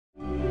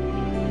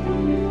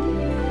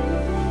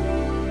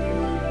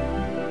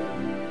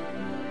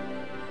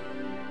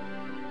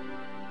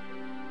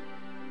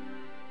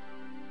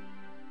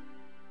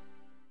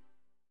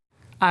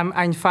I'm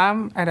Anh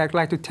Pham, and I'd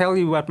like to tell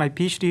you about my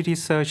PhD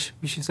research,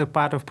 which is a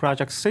part of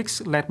Project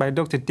 6, led by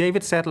Dr.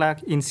 David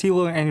Sedlak in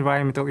Civil and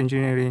Environmental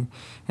Engineering,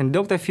 and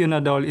Dr. Fiona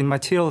Doyle in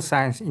Material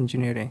Science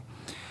Engineering.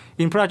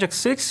 In Project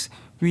 6,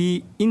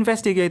 we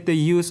investigate the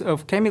use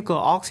of chemical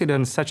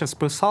oxidants such as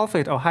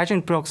persulfate or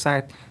hydrogen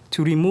peroxide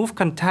to remove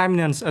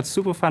contaminants at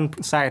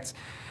Superfund sites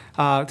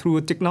through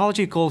a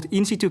technology called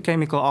in situ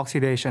chemical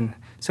oxidation.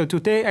 So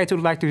today I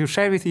would like to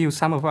share with you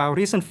some of our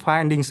recent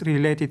findings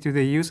related to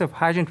the use of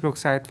hydrogen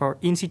peroxide for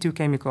in situ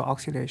chemical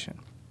oxidation.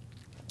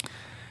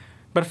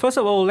 But first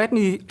of all, let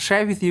me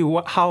share with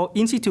you how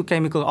in situ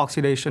chemical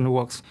oxidation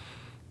works.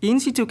 In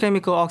situ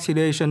chemical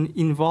oxidation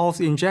involves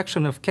the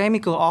injection of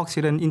chemical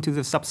oxidant into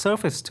the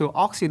subsurface to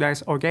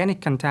oxidize organic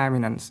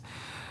contaminants.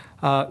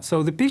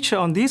 So the picture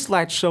on this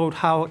slide showed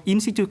how in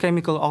situ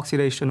chemical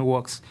oxidation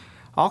works.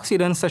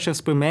 Oxidants such as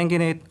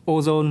permanganate,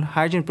 ozone,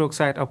 hydrogen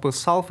peroxide, or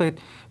persulfate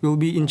will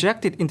be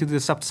injected into the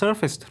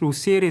subsurface through a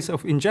series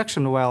of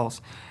injection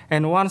wells.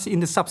 And once in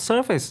the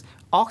subsurface,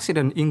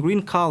 oxidant in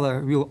green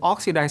color will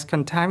oxidize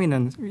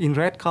contaminants in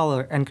red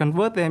color and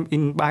convert them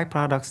in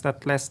byproducts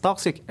that are less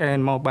toxic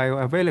and more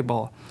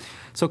bioavailable.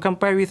 So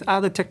compared with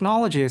other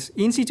technologies,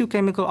 in situ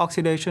chemical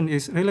oxidation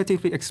is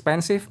relatively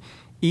expensive,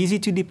 easy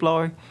to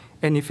deploy,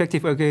 and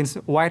effective against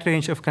a wide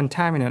range of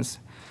contaminants.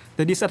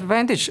 The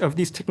disadvantage of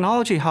this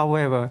technology,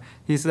 however,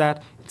 is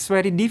that it's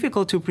very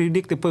difficult to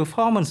predict the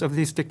performance of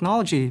this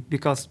technology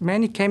because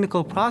many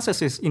chemical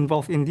processes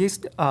involved in this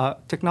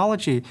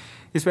technology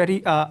is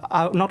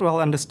not well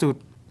understood.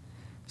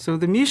 So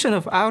the mission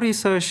of our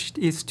research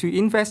is to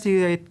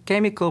investigate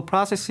chemical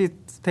processes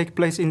that take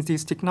place in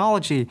this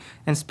technology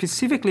and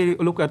specifically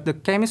look at the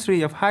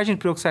chemistry of hydrogen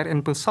peroxide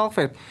and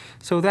persulfate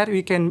so that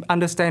we can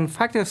understand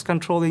factors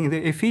controlling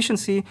the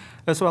efficiency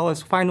as well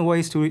as find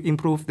ways to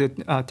improve the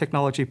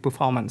technology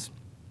performance.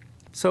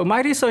 So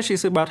my research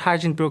is about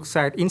hydrogen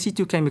peroxide in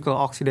situ chemical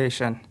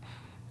oxidation.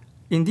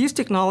 In this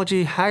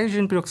technology,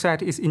 hydrogen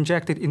peroxide is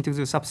injected into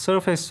the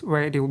subsurface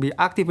where it will be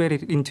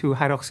activated into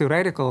hydroxyl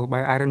radical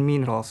by iron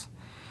minerals.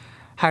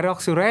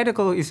 Hydroxyl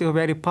radical is a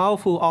very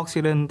powerful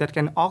oxidant that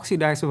can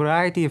oxidize a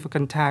variety of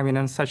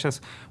contaminants such as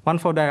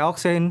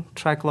 1,4-dioxane,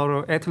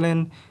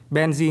 trichloroethylene,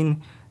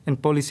 benzene,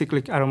 and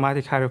polycyclic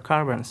aromatic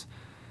hydrocarbons.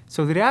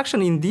 So the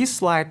reaction in this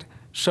slide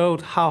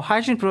showed how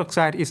hydrogen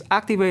peroxide is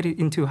activated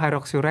into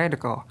hydroxyl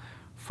radical.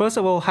 First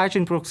of all,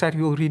 hydrogen peroxide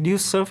will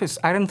reduce surface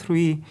iron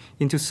 3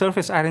 into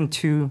surface iron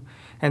 2,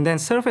 and then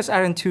surface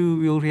iron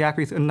 2 will react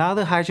with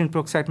another hydrogen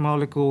peroxide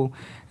molecule,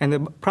 and the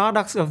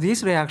products of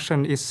this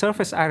reaction is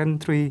surface iron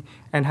 3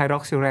 and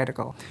hydroxyl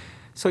radical.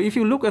 So if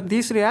you look at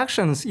these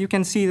reactions, you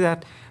can see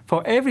that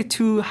for every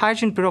 2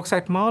 hydrogen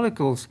peroxide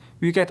molecules,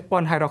 we get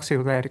 1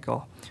 hydroxyl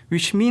radical,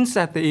 which means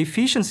that the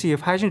efficiency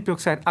of hydrogen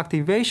peroxide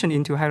activation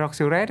into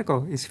hydroxyl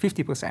radical is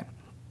 50%.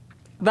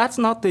 That's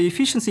not the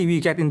efficiency we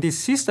get in this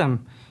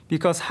system,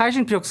 because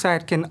hydrogen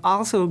peroxide can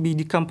also be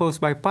decomposed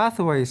by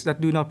pathways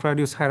that do not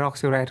produce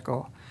hydroxyl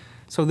radical.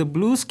 So the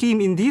blue scheme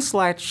in this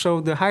slide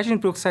shows the hydrogen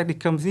peroxide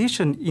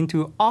decomposition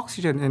into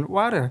oxygen and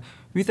water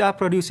without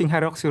producing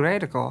hydroxyl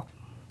radical.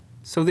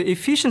 So the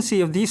efficiency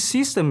of this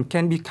system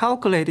can be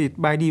calculated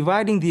by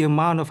dividing the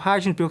amount of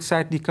hydrogen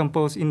peroxide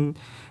decomposed into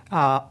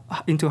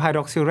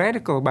hydroxyl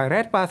radical by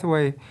red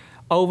pathway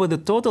over the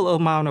total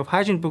amount of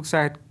hydrogen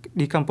peroxide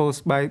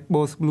decomposed by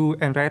both blue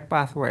and red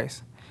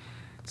pathways.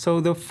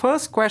 So the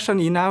first question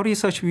in our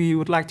research we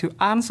would like to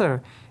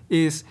answer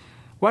is,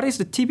 what is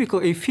the typical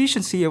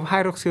efficiency of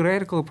hydroxyl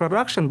radical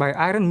production by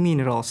iron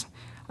minerals?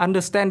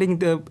 Understanding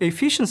the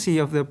efficiency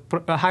of the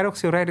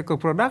hydroxyl radical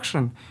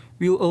production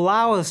will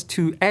allow us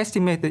to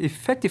estimate the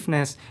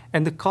effectiveness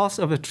and the cost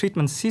of the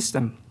treatment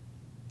system.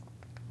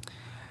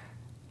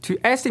 To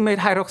estimate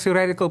hydroxyl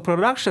radical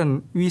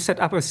production, we set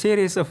up a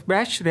series of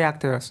batch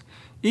reactors.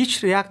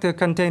 Each reactor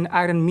contains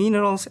iron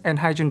minerals and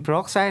hydrogen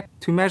peroxide.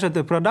 To measure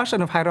the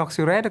production of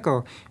hydroxyl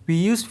radical, we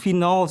use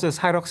phenols as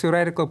hydroxyl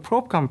radical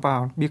probe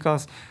compound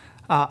because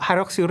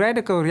hydroxyl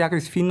radical react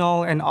with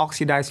phenol and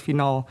oxidize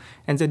phenol,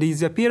 and the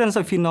disappearance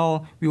of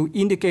phenol will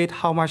indicate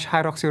how much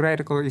hydroxyl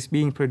radical is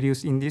being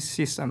produced in this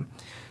system.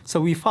 So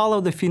we follow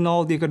the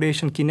phenol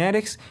degradation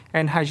kinetics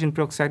and hydrogen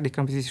peroxide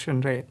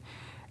decomposition rate.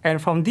 And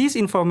from this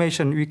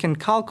information, we can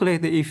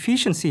calculate the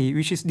efficiency,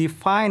 which is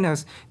defined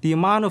as the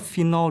amount of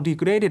phenol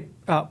degraded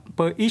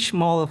per each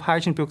mole of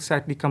hydrogen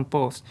peroxide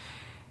decomposed.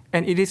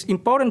 And it is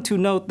important to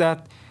note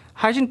that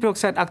hydrogen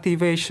peroxide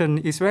activation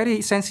is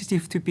very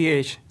sensitive to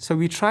pH. So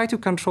we try to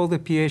control the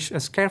pH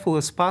as careful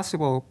as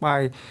possible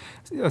by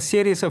a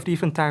series of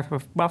different types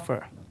of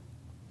buffer.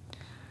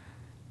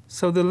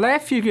 So the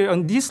left figure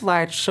on this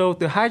slide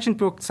showed the hydrogen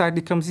peroxide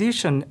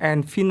decomposition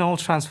and phenol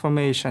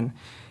transformation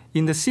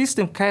in the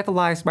system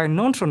catalyzed by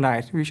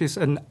nontronite, which is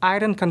an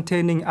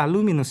iron-containing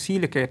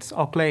aluminosilicates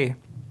or clay.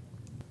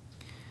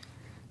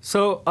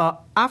 So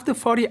after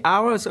 40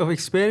 hours of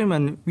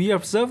experiment, we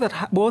observed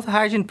that both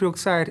hydrogen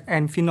peroxide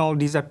and phenol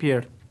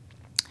disappeared.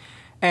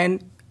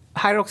 And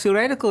Hydroxyl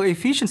radical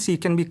efficiency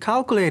can be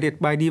calculated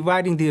by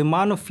dividing the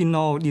amount of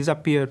phenol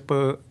disappeared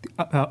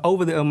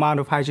over the amount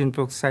of hydrogen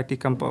peroxide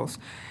decomposed.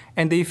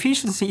 And the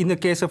efficiency in the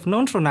case of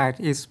nontronite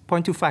is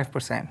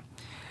 0.25%.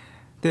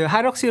 The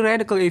hydroxyl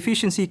radical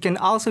efficiency can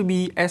also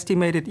be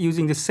estimated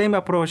using the same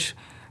approach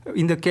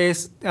in the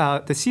case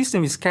the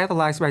system is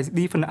catalyzed by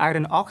different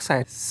iron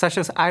oxides, such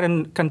as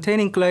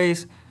iron-containing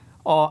clays,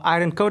 or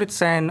iron-coated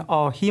sand,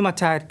 or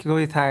hematite,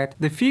 goethite.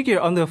 The figure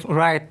on the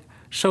right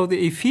shows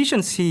the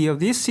efficiency of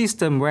this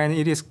system when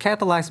it is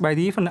catalyzed by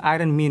different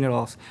iron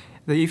minerals.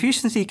 The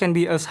efficiency can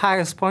be as high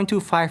as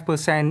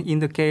 0.25% in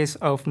the case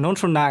of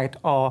nontronite,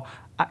 or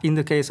in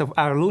the case of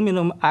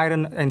aluminum,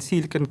 iron, and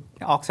silicon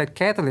oxide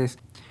catalyst,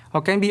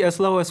 or can be as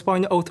low as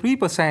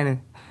 0.03%,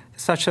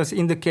 such as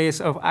in the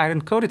case of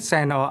iron-coated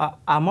sand or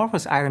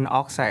amorphous iron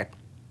oxide.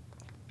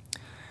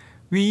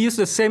 We use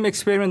the same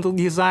experimental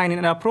design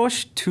and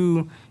approach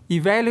to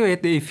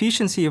evaluate the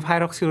efficiency of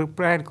hydroxyl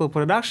radical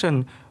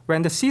production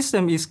when the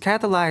system is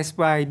catalyzed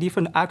by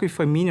different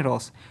aquifer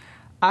minerals.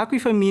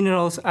 Aquifer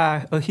minerals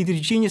are a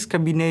heterogeneous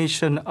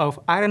combination of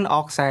iron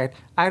oxide,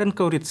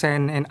 iron-coated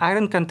sand, and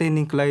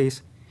iron-containing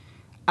clays.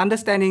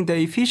 Understanding the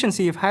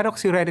efficiency of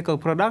hydroxyl radical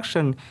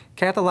production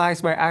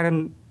catalyzed by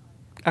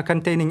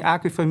iron-containing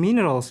aquifer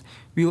minerals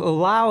will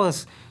allow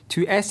us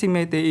to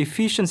estimate the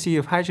efficiency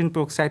of hydrogen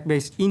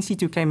peroxide-based in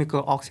situ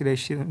chemical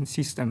oxidation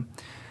system.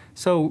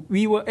 So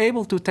we were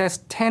able to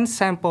test 10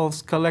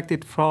 samples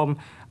collected from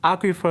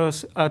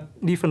aquifers at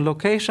different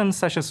locations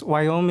such as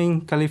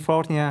Wyoming,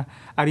 California,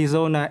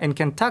 Arizona, and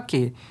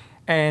Kentucky.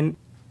 And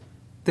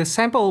the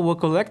samples were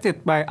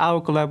collected by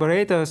our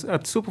collaborators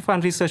at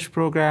Superfund Research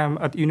Program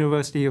at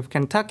University of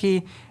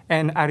Kentucky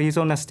and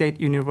Arizona State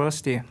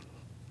University.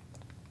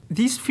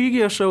 These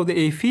figures show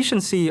the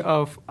efficiency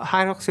of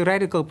hydroxyl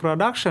radical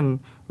production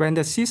when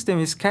the system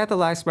is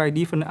catalyzed by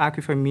different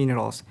aquifer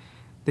minerals.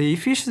 The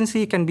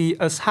efficiency can be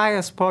as high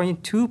as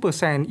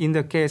 0.2% in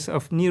the case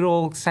of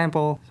Nerol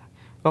sample,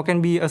 or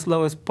can be as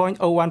low as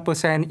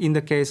 0.01% in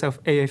the case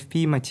of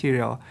AFP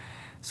material.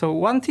 So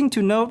one thing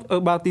to note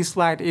about this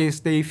slide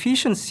is the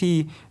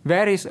efficiency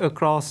varies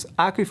across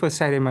aquifer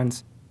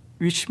sediments,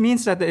 which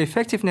means that the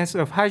effectiveness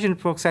of hydrogen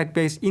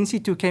peroxide-based in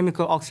situ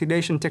chemical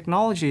oxidation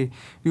technology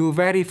will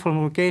vary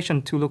from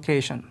location to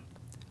location.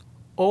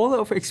 All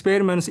of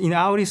experiments in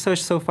our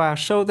research so far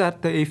show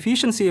that the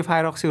efficiency of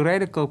hydroxyl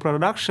radical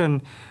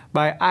production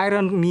by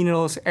iron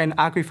minerals and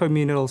aquifer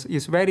minerals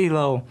is very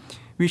low,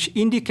 which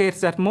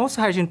indicates that most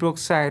hydrogen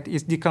peroxide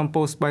is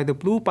decomposed by the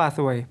blue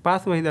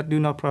pathway that do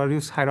not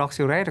produce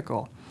hydroxyl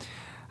radical.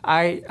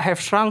 I have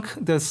shrunk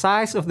the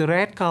size of the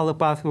red color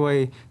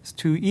pathway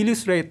to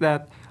illustrate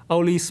that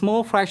only a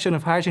small fraction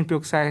of hydrogen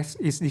peroxide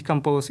is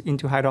decomposed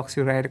into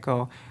hydroxyl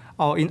radical.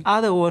 Or in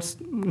other words,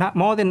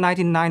 more than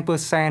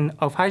 99%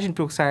 of hydrogen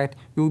peroxide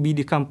will be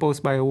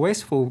decomposed by a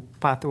wasteful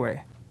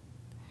pathway.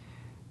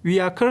 We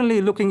are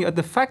currently looking at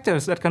the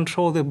factors that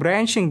control the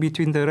branching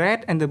between the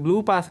red and the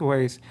blue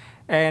pathways.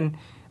 And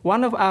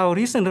one of our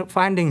recent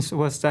findings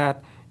was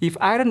that if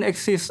iron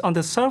exists on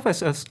the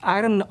surface as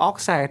iron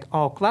oxide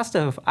or cluster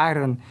of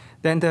iron,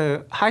 then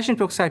the hydrogen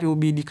peroxide will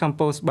be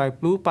decomposed by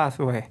blue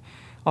pathway.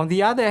 On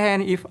the other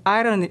hand, if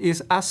iron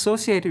is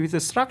associated with the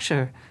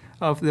structure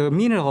of the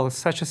minerals,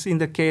 such as in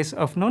the case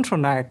of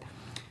nontronite,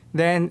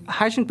 then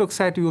hydrogen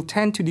peroxide will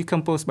tend to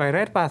decompose by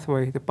red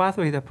pathway, the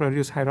pathway that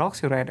produces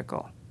hydroxyl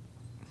radical.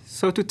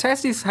 So to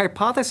test this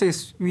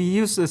hypothesis, we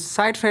use the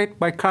citrate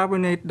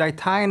bicarbonate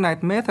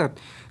dithionite method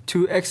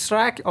to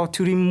extract or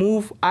to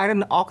remove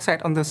iron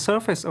oxide on the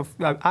surface of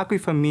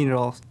aquifer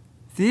minerals.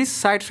 This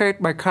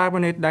citrate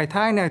bicarbonate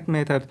dithionite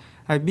method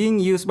are being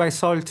used by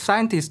soil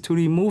scientists to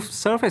remove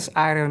surface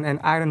iron and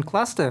iron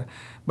cluster,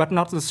 but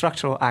not the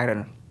structural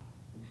iron.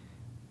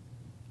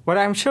 What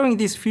I'm showing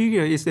this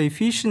figure is the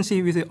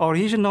efficiency with the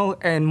original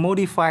and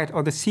modified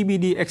or the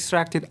CBD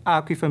extracted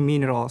aquifer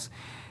minerals.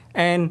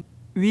 And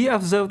we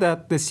observed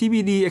that the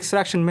CBD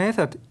extraction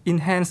method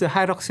enhanced the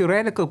hydroxyl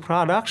radical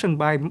production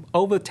by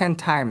over 10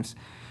 times,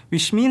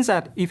 which means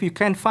that if you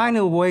can find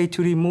a way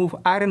to remove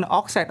iron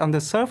oxide on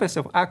the surface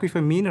of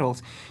aquifer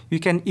minerals, you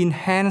can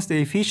enhance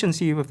the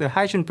efficiency of the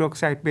hydrogen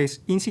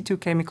peroxide-based in situ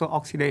chemical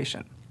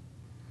oxidation.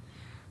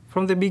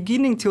 From the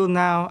beginning till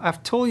now,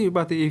 I've told you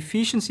about the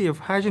efficiency of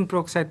hydrogen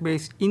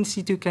peroxide-based in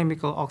situ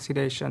chemical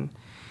oxidation.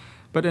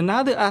 But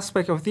another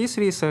aspect of this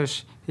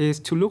research is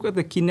to look at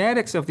the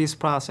kinetics of this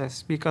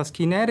process, because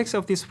kinetics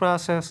of this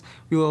process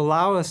will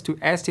allow us to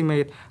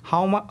estimate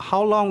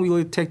how long will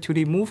it take to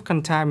remove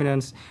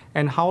contaminants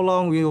and how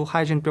long will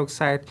hydrogen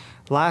peroxide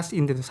last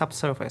in the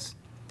subsurface.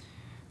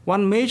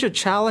 One major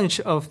challenge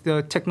of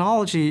the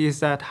technology is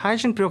that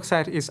hydrogen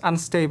peroxide is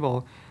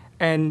unstable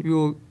and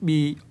will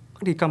be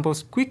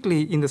decomposed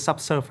quickly in the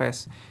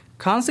subsurface.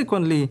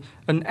 Consequently,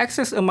 an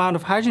excess amount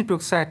of hydrogen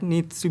peroxide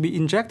needs to be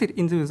injected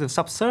into the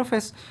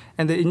subsurface,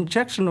 and the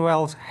injection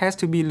wells has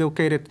to be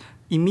located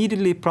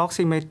immediately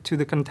proximate to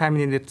the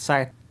contaminated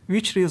site,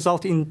 which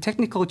result in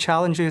technical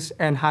challenges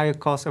and higher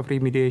cost of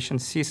remediation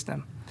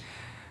system.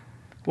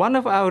 One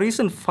of our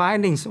recent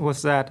findings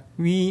was that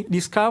we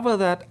discovered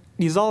that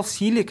dissolved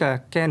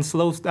silica can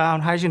slow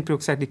down hydrogen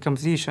peroxide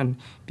decomposition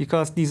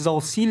because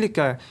dissolved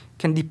silica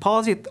can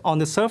deposit on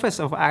the surface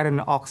of iron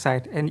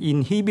oxide and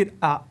inhibit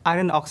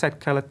iron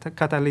oxide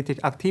catalytic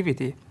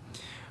activity.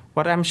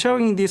 What I'm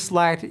showing in this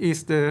slide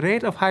is the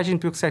rate of hydrogen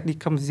peroxide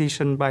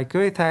decomposition by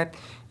goethite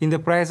in the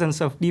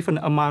presence of different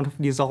amount of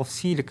dissolved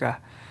silica.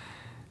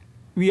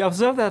 We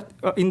observe that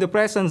in the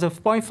presence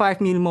of 0.5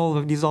 millimole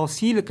of dissolved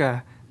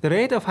silica, the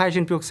rate of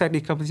hydrogen peroxide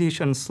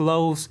decomposition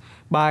slows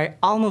by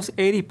almost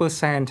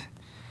 80%.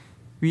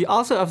 We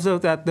also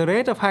observe that the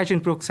rate of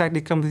hydrogen peroxide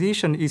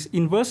decomposition is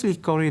inversely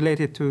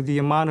correlated to the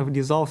amount of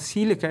dissolved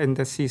silica in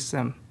the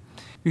system.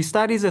 We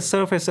studied the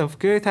surface of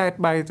goethite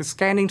by the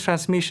scanning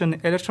transmission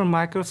electron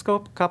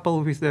microscope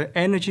coupled with the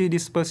energy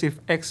dispersive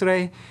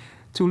X-ray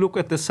to look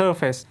at the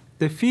surface.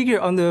 The figure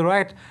on the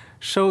right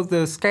shows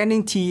the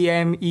scanning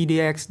TEM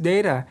EDX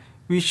data,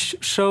 which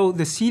show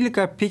the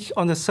silica peak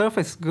on the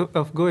surface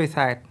of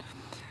goethite.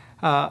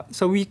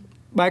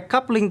 By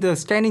coupling the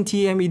scanning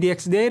TEM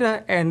EDX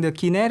data and the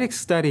kinetic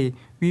study,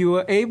 we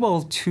were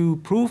able to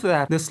prove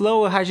that the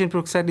slower hydrogen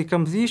peroxide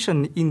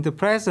decomposition in the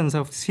presence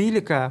of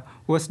silica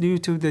was due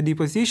to the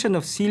deposition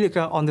of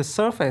silica on the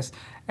surface,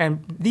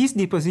 and this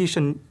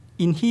deposition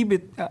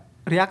inhibit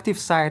reactive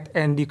site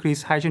and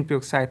decrease hydrogen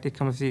peroxide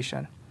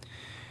decomposition.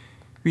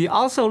 We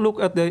also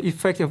look at the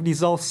effect of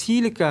dissolved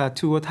silica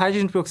toward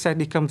hydrogen peroxide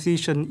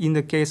decomposition in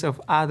the case of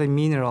other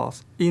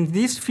minerals. In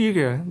this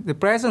figure, the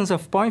presence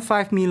of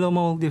 0.5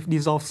 millimole of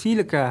dissolved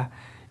silica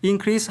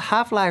increased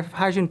half-life of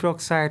hydrogen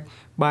peroxide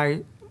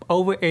by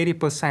over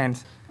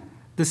 80%.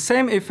 The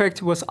same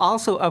effect was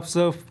also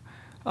observed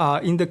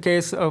in the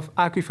case of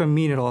aquifer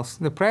minerals.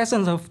 The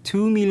presence of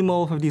 2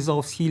 millimole of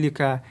dissolved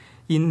silica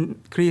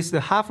increased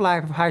the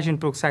half-life of hydrogen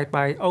peroxide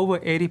by over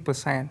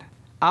 80%.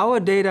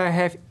 Our data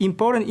have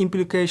important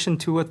implication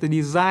toward the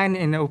design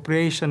and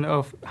operation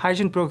of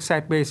hydrogen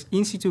peroxide-based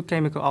in situ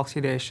chemical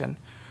oxidation.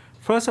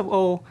 First of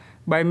all,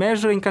 by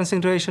measuring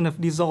concentration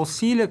of dissolved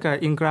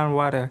silica in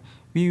groundwater,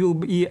 we will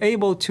be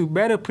able to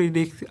better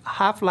predict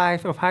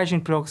half-life of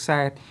hydrogen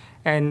peroxide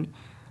and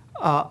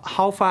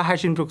how far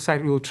hydrogen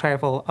peroxide will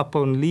travel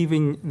upon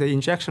leaving the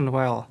injection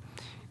well.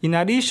 In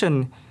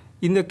addition,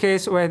 in the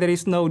case where there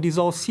is no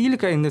dissolved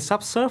silica in the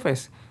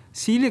subsurface,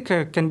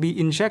 silica can be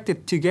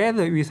injected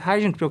together with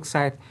hydrogen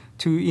peroxide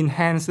to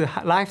enhance the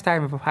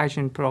lifetime of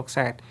hydrogen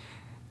peroxide.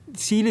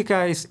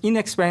 Silica is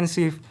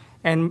inexpensive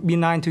and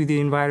benign to the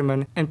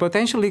environment and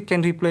potentially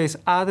can replace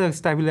other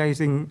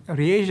stabilizing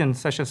reagents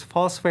such as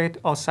phosphate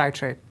or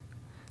citrate.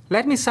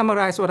 Let me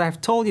summarize what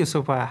I've told you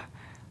so far.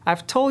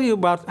 I've told you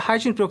about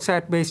hydrogen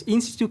peroxide-based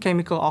in situ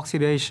chemical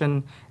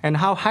oxidation and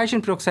how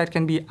hydrogen peroxide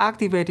can be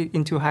activated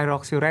into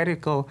hydroxyl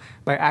radical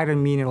by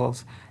iron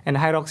minerals. And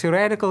hydroxyl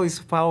radical is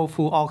a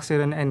powerful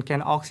oxidant and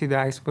can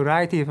oxidize a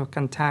variety of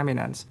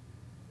contaminants.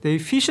 The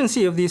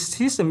efficiency of this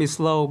system is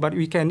low, but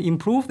we can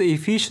improve the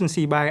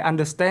efficiency by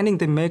understanding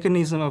the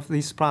mechanism of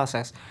this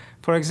process.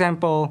 For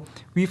example,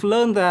 we've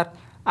learned that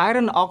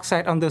iron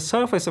oxide on the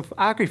surface of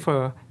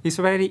aquifer is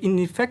very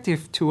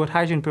ineffective toward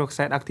hydrogen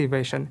peroxide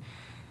activation.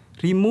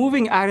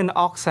 Removing iron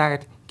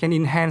oxide can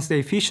enhance the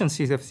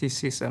efficiencies of this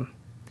system.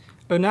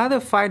 Another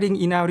finding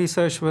in our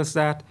research was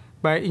that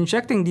by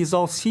injecting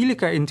dissolved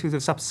silica into the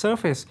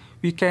subsurface,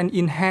 we can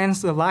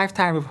enhance the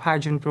lifetime of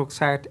hydrogen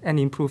peroxide and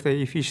improve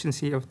the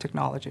efficiency of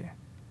technology.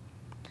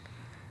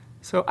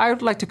 So I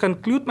would like to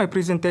conclude my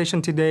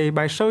presentation today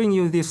by showing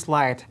you this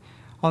slide.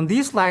 On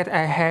this slide,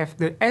 I have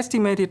the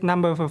estimated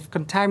number of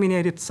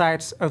contaminated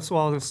sites as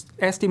well as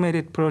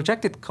estimated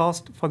projected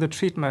cost for the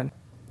treatment.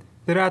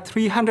 There are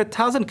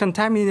 300,000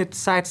 contaminated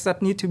sites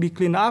that need to be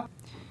cleaned up.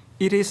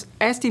 It is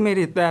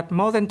estimated that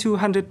more than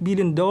 $200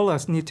 billion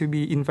need to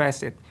be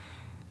invested.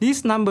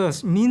 These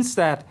numbers means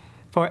that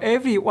for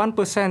every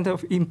 1%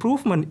 of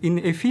improvement in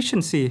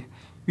efficiency,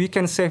 we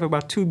can save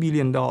about $2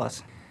 billion.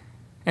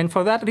 And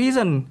for that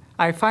reason,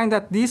 I find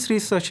that this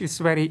research is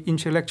very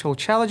intellectually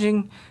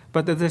challenging,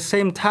 but at the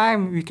same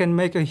time, we can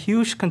make a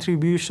huge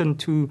contribution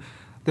to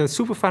the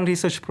Superfund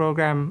research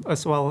program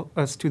as well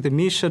as to the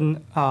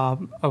mission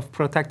of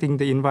protecting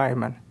the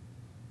environment.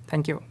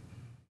 Thank you.